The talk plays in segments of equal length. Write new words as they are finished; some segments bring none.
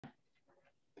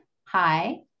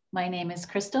Hi, my name is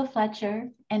Crystal Fletcher,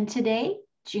 and today,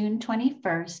 June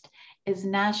 21st, is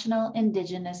National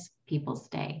Indigenous Peoples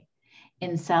Day.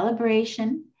 In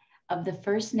celebration of the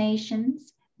First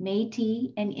Nations,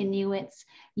 Métis, and Inuits'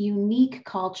 unique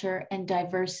culture and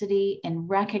diversity, and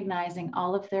recognizing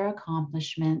all of their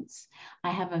accomplishments,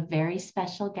 I have a very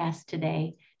special guest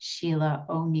today, Sheila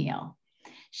O'Neill.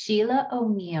 Sheila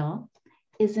O'Neill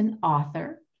is an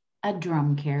author, a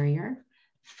drum carrier,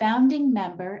 founding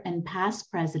member and past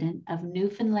president of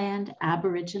Newfoundland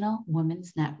Aboriginal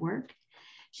Women's Network.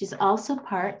 She's also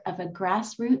part of a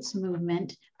grassroots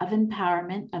movement of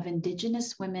empowerment of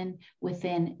Indigenous women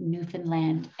within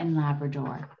Newfoundland and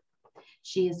Labrador.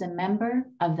 She is a member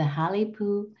of the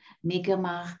Qalipu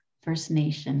Mi'kmaq First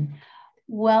Nation.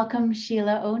 Welcome,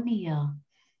 Sheila O'Neill.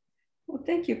 Well,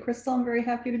 thank you, Crystal. I'm very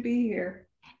happy to be here.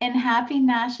 And happy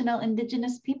National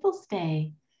Indigenous Peoples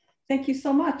Day. Thank you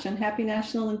so much, and happy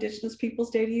National Indigenous Peoples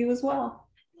Day to you as well.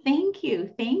 Thank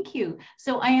you. Thank you.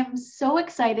 So I am so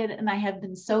excited, and I have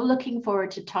been so looking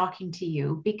forward to talking to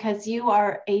you because you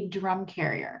are a drum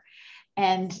carrier.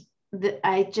 And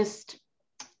I'm just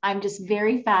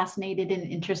very fascinated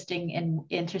and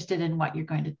interested in what you're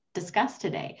going to discuss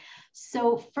today.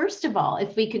 So first of all,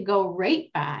 if we could go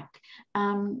right back,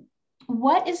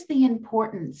 what is the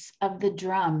importance of the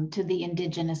drum to the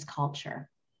Indigenous culture?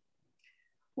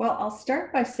 Well, I'll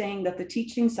start by saying that the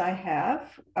teachings I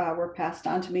have were passed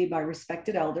on to me by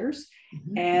respected elders,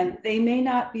 and they may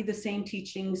not be the same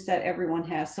teachings that everyone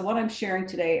has. So what I'm sharing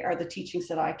today are the teachings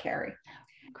that I carry.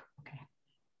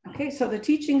 Okay, so the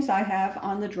teachings I have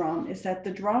on the drum is that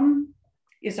the drum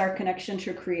is our connection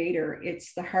to Creator.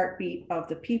 It's the heartbeat of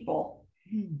the people,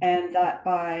 and that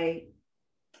by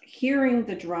hearing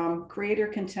the drum, Creator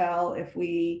can tell if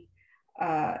we,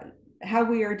 how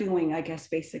we are doing, I guess,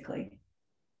 basically.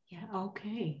 Yeah,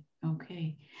 okay.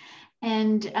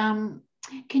 And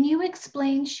can you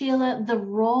explain, Sheila, the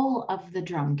role of the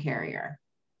drum carrier?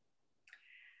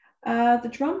 The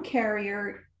drum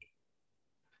carrier,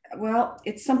 well,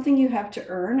 it's something you have to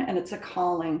earn, and it's a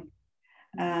calling.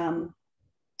 I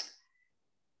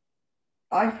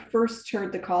first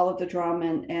heard the call of the drum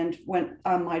and went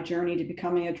on my journey to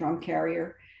becoming a drum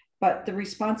carrier. But the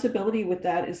responsibility with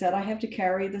that is that I have to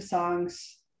carry the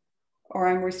songs, or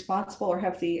I'm responsible or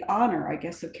have the honor, I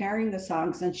guess, of carrying the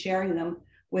songs and sharing them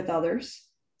with others,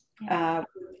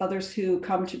 others who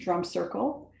come to Drum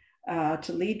Circle,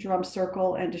 to lead Drum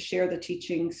Circle, and to share the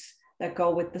teachings that go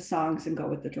with the songs and go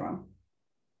with the drum.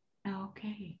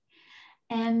 Okay.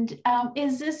 And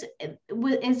is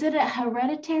it a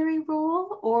hereditary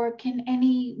role, or can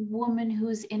any woman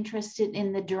who's interested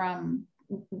in the drum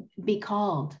be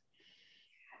called?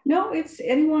 No, it's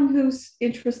anyone who's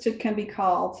interested can be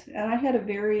called. And I had a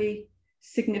very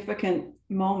significant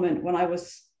moment when I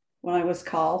was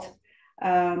called.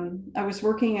 I was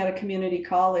working at a community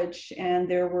college, and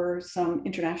there were some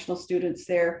international students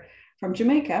there from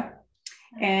Jamaica,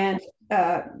 and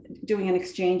doing an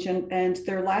exchange. And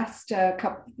their last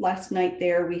night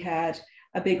there, we had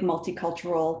a big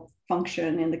multicultural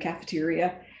function in the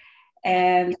cafeteria.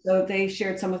 And so they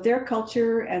shared some of their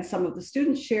culture, and some of the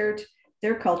students shared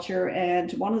their culture,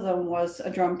 and one of them was a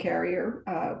drum carrier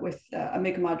with a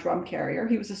Mikmaq drum carrier.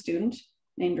 He was a student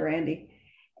named Randy.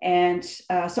 And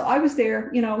so I was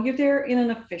there. You know, you're there in an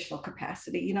official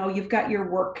capacity. You know, you've got your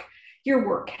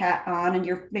work hat on, and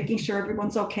you're making sure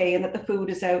everyone's okay and that the food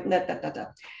is out and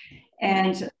that.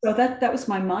 And so that was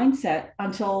my mindset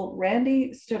until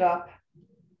Randy stood up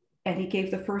and he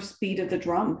gave the first beat of the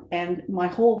drum, and my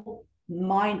whole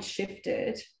mind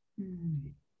shifted.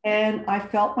 And I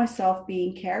felt myself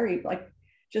being carried, like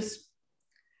just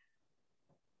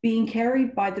being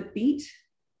carried by the beat.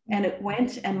 And it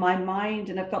went, and my mind,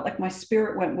 and it felt like my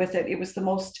spirit went with it. It was the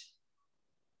most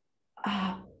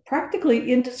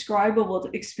practically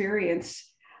indescribable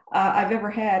experience I've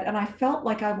ever had. And I felt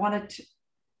like I wanted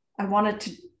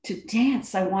to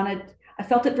dance. I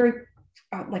felt it very,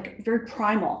 very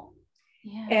primal.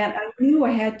 Yeah. And I knew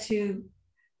I had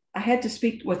to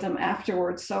speak with them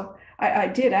afterwards. So I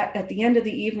did. At the end of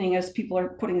the evening, as people are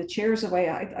putting the chairs away,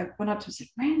 I went up to him and said,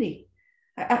 Randy,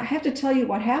 I have to tell you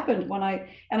what happened when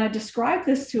I described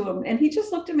this to him. And he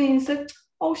just looked at me and said,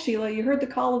 oh, Sheila, you heard the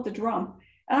call of the drum.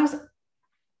 And I was like,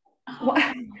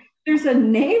 what? There's a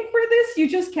name for this? You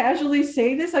just casually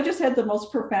say this? I just had the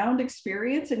most profound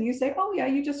experience. And you say, oh yeah,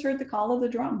 you just heard the call of the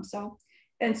drum. So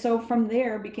from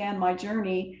there began my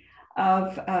journey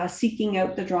of seeking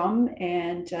out the drum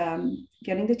and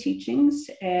getting the teachings,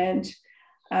 and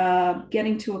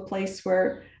getting to a place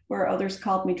where others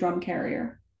called me drum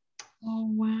carrier.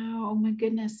 Oh, wow. Oh my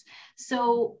goodness.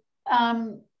 So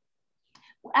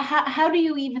how do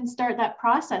you even start that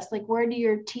process? Like, where do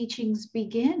your teachings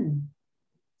begin?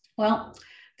 Well,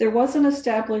 there was an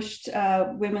established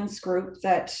women's group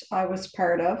that I was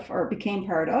part of or became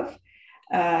part of.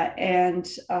 And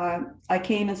I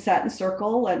came and sat in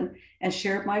circle and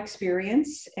shared my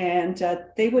experience. And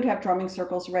they would have drumming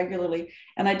circles regularly.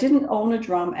 And I didn't own a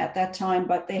drum at that time,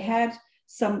 but they had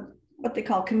some what they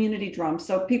call community drums.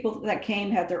 So people that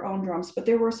came had their own drums, but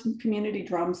there were some community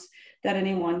drums that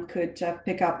anyone could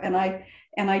pick up. And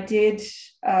I did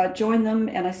join them,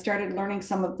 and I started learning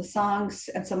some of the songs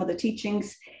and some of the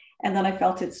teachings. And then I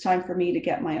felt it's time for me to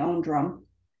get my own drum.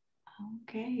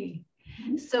 Okay.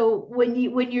 So when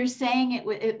you're saying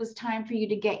it was time for you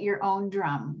to get your own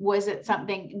drum, was it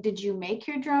something, did you make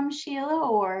your drum, Sheila,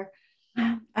 or?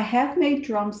 I have made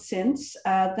drums since.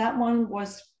 That one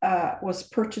was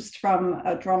purchased from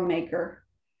a drum maker.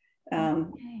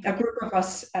 A group of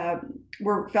us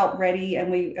felt ready, and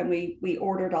we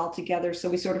ordered all together. So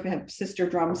we sort of have sister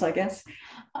drums, I guess.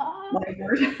 Oh. They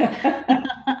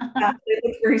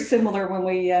look very similar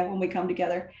when we come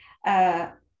together.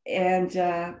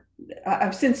 And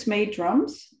I've since made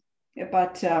drums,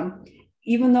 but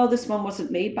even though this one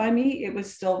wasn't made by me,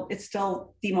 it's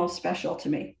still the most special to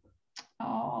me.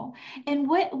 Oh, and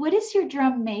what is your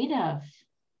drum made of?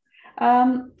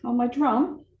 Well, my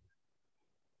drum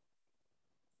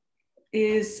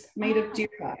is made of deer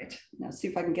hide. Now, see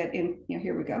if I can get in.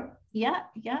 Here we go. Yeah.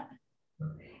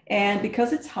 And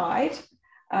because it's hide,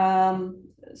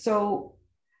 so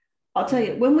I'll tell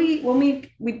you, when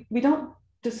we don't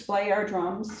display our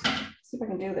drums. Let's see if I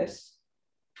can do this.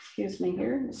 Excuse me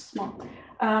here. It's small.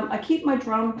 I keep my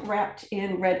drum wrapped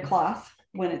in red cloth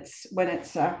when it's put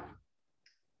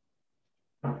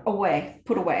away.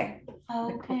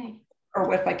 Okay.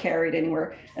 Or if I carry it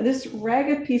anywhere. And this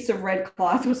ragged piece of red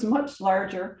cloth was much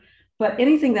larger, but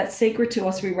anything that's sacred to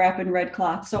us, we wrap in red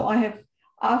cloth. So I have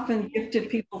often gifted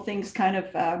people things kind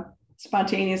of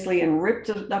spontaneously and ripped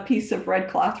a piece of red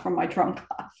cloth from my drum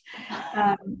cloth.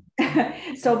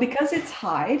 So because it's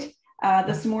hide,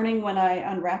 this morning when I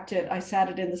unwrapped it, I sat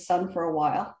it in the sun for a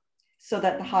while so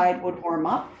that the hide would warm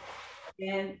up.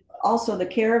 And also the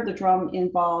care of the drum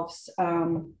involves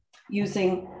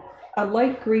using a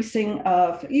light greasing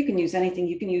of, you can use anything,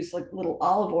 you can use like little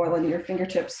olive oil on your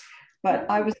fingertips, but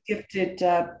I was gifted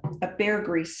a bear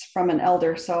grease from an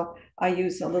elder. So I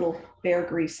use a little bear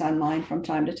grease on mine from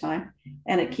time to time,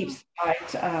 and it keeps the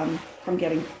hide from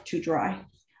getting too dry.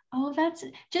 Oh, that's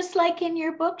just like in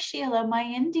your book, Sheila, My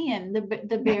Indian,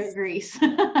 the bear grease.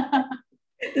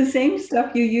 The same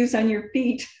stuff you use on your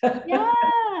feet. Yeah.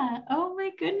 Oh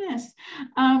my goodness.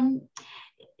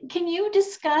 Can you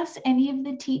discuss any of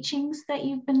the teachings that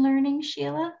you've been learning,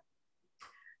 Sheila?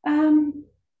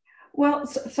 Well,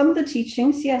 some of the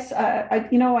teachings, yes.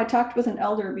 I talked with an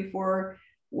elder before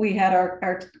we had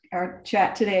our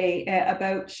chat today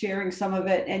about sharing some of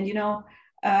it, and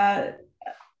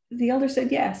the elder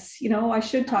said yes. I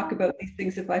should talk about these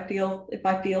things if I feel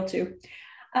to.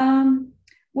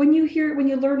 When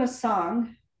you learn a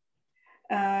song,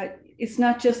 it's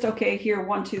not just, okay, here,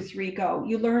 1, 2, 3, go.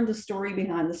 You learn the story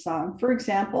behind the song. For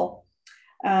example,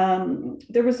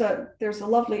 there's a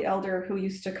lovely elder who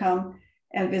used to come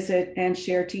and visit and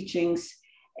share teachings.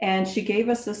 And she gave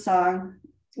us a song,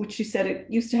 which she said it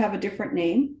used to have a different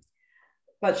name,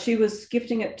 but she was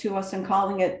gifting it to us and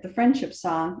calling it the Friendship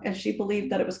Song. And she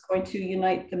believed that it was going to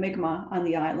unite the Mikmaq on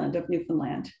the island of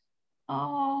Newfoundland.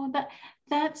 Oh,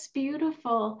 that's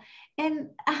beautiful. And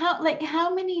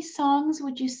how many songs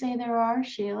would you say there are,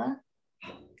 Sheila?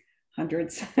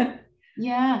 Hundreds.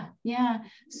 Yeah.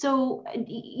 So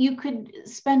you could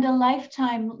spend a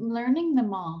lifetime learning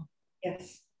them all.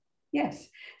 Yes.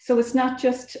 So it's not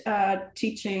just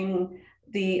teaching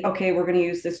okay, we're going to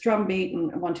use this drum beat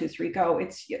and 1, 2, 3, go.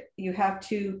 It's you have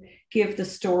to give the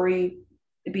story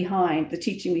behind the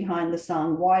teaching behind the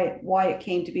song, why it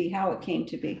came to be, how it came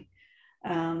to be.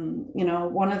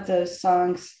 One of the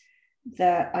songs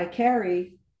that I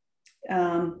carry,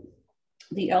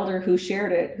 the elder who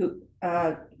shared it, who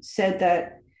said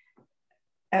that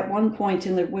at one point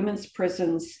in the women's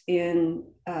prisons in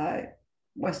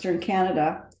Western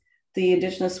Canada, the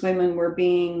Indigenous women were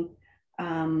being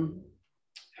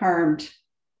harmed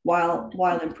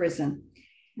while in prison.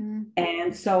 Mm.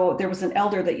 And so there was an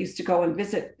elder that used to go and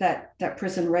visit that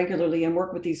prison regularly and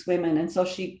work with these women. And so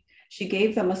she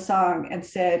gave them a song and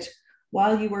said,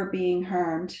 while you were being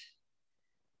harmed,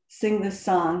 sing this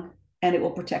song and it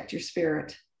will protect your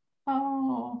spirit.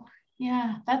 Oh,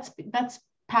 yeah, that's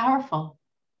powerful.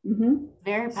 Mm-hmm.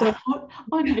 Very powerful. I'm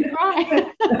going to cry.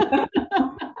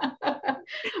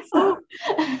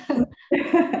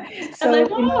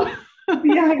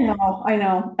 Yeah, I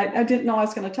know. I didn't know I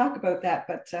was going to talk about that,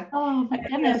 but Oh my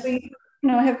yeah, goodness. so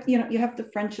you have the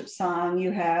friendship song,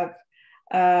 you have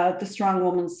the strong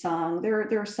woman song.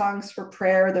 There are songs for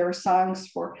prayer, there are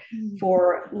songs Mm.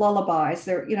 for lullabies.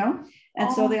 There,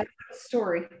 and so they Oh, have a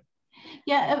story.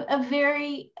 yeah, a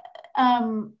very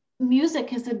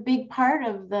music is a big part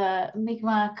of the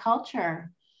Mi'kmaq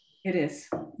culture. It is.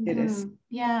 It is.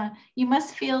 Yeah, you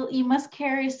must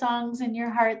carry songs in your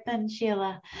heart then,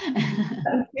 Sheila.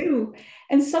 I do.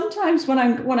 And sometimes when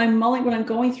I'm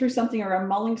going through something or I'm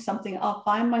mulling something, I'll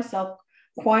find myself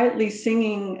quietly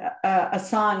singing a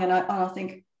song, and I'll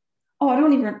think, oh, I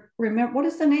don't even remember what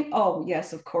is the name. Oh,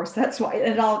 yes, of course. That's why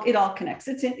it all connects.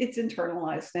 It's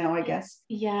internalized now, I guess.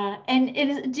 Yeah,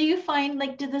 and do you find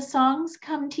like do the songs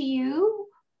come to you,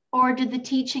 or did the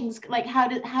teachings like how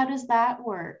does that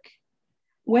work?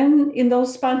 When in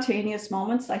those spontaneous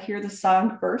moments, I hear the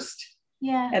song first,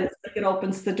 Yeah, and it's like it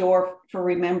opens the door for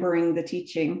remembering the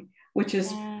teaching, which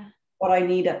is yeah, what I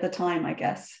need at the time, I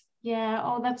guess. yeah.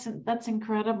 Oh, that's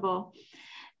incredible.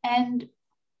 And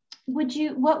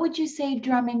what would you say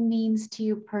drumming means to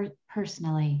you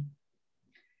personally?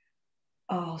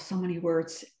 Oh, so many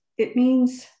words. It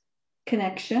means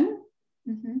connection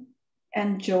Mm-hmm.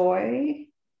 and joy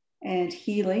and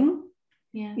healing.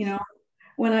 You Yes. know,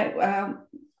 when I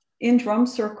in drum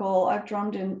circle, I've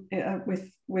drummed in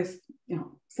with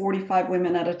 45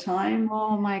 women at a time.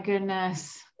 Oh my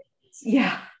goodness.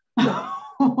 Yeah,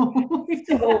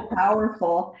 so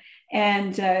powerful.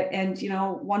 And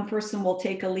one person will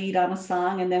take a lead on a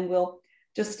song, and then we'll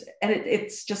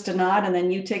it's just a nod, and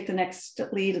then you take the next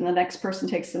lead, and the next person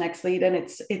takes the next lead, and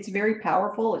it's very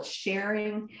powerful. It's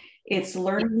sharing, it's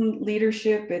learning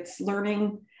leadership, it's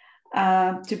learning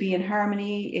to be in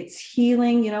harmony, it's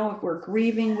healing. If we're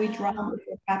grieving, we drum. If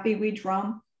we're happy, we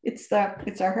drum. It's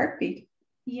our heartbeat.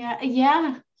 Yeah,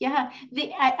 yeah, yeah.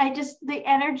 I just the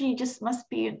energy just must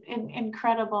be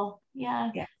incredible.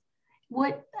 Yeah. Yeah,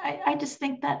 I just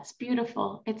think that's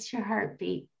beautiful. It's your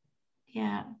heartbeat.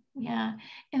 Yeah, yeah.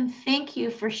 And thank you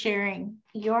for sharing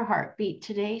your heartbeat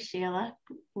today, Sheila.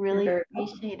 you're Really very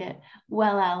welcome. appreciate it.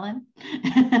 Well, Alan.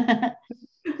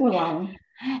 Well, Alan,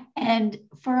 And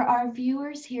for our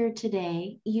viewers here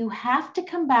today, you have to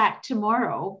come back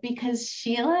tomorrow because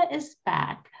Sheila is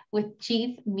back with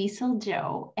Chief Sylvester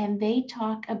Joe, and they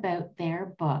talk about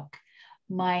their book,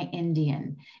 My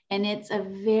Indian. And it's a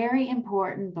very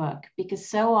important book because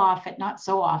so often, not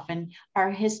so often, our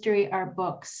history, our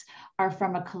books are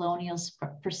from a colonial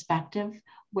perspective,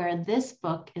 where this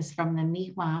book is from the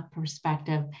Mi'kmaq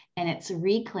perspective, and it's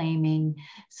reclaiming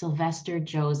Sylvester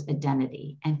Joe's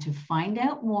identity. And to find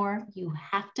out more, you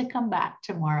have to come back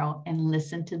tomorrow and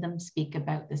listen to them speak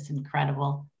about this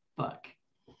incredible book.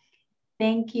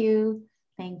 Thank you.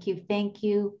 Thank you. Thank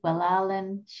you.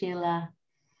 Walalan, Sheila.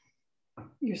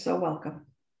 you're so welcome.